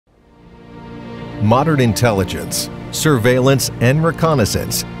Modern intelligence, surveillance, and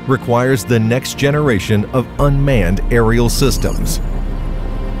reconnaissance requires the next generation of unmanned aerial systems.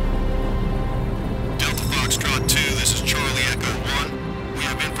 Delta Foxtrot 2, this is Charlie Echo 1. We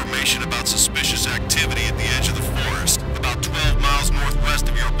have information about suspicious activity at the edge of the forest, about 12 miles northwest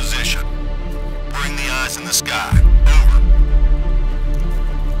of your position. Bring the eyes in the sky. Over.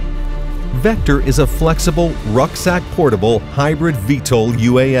 Vector is a flexible, rucksack-portable hybrid VTOL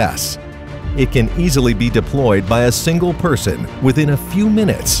UAS. It can easily be deployed by a single person within a few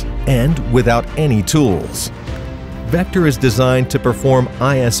minutes and without any tools. Vector is designed to perform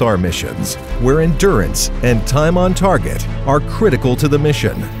ISR missions, where endurance and time on target are critical to the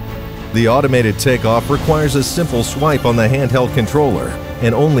mission. The automated takeoff requires a simple swipe on the handheld controller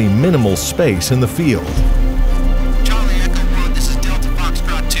and only minimal space in the field. Charlie Echo 1, this is Delta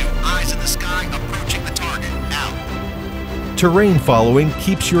Foxtrot 2. Eyes in the sky, approaching the target. Out. Terrain following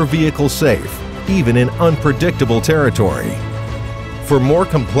keeps your vehicle safe, even in unpredictable territory. For more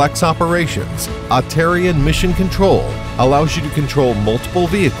complex operations, Auterion Mission Control allows you to control multiple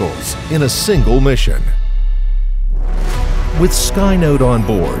vehicles in a single mission. With Skynode on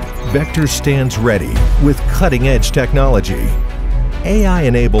board, Vector stands ready with cutting-edge technology.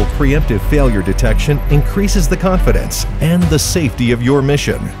 AI-enabled preemptive failure detection increases the confidence and the safety of your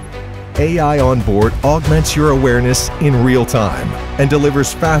mission. AI on board augments your awareness in real time and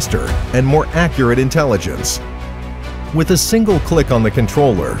delivers faster and more accurate intelligence. With a single click on the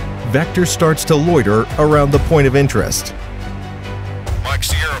controller, Vector starts to loiter around the point of interest. Mike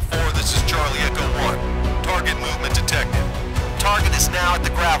Sierra 4, this is Charlie Echo 1. Target movement detected. Target is now at the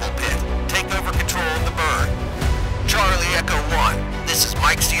gravel pit. Take over control of the bird. Charlie Echo 1, this is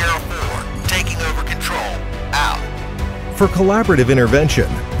Mike Sierra 4, taking over control. Out. For collaborative intervention,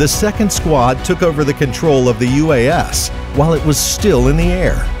 the second squad took over the control of the UAS while it was still in the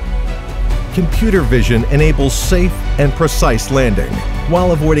air. Computer vision enables safe and precise landing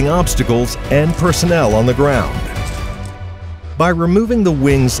while avoiding obstacles and personnel on the ground. By removing the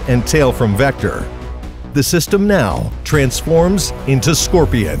wings and tail from Vector, the system now transforms into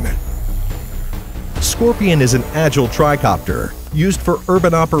Scorpion. Scorpion is an agile tricopter used for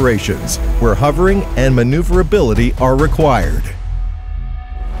urban operations where hovering and maneuverability are required.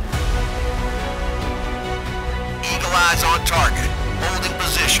 Eagle eyes on target. Holding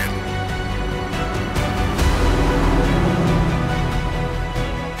position.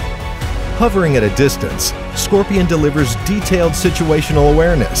 Hovering at a distance, Scorpion delivers detailed situational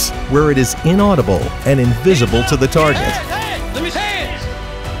awareness where it is inaudible and invisible to the target. Let me hands!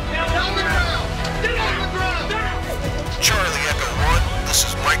 Charlie Echo 1, this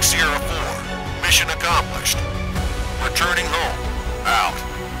is Mike Sierra 4. Mission accomplished. Returning home.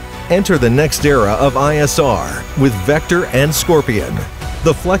 Out. Enter the next era of ISR with Vector and Scorpion,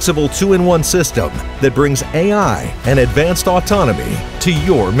 the flexible two-in-one system that brings AI and advanced autonomy to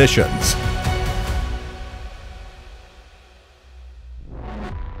your missions.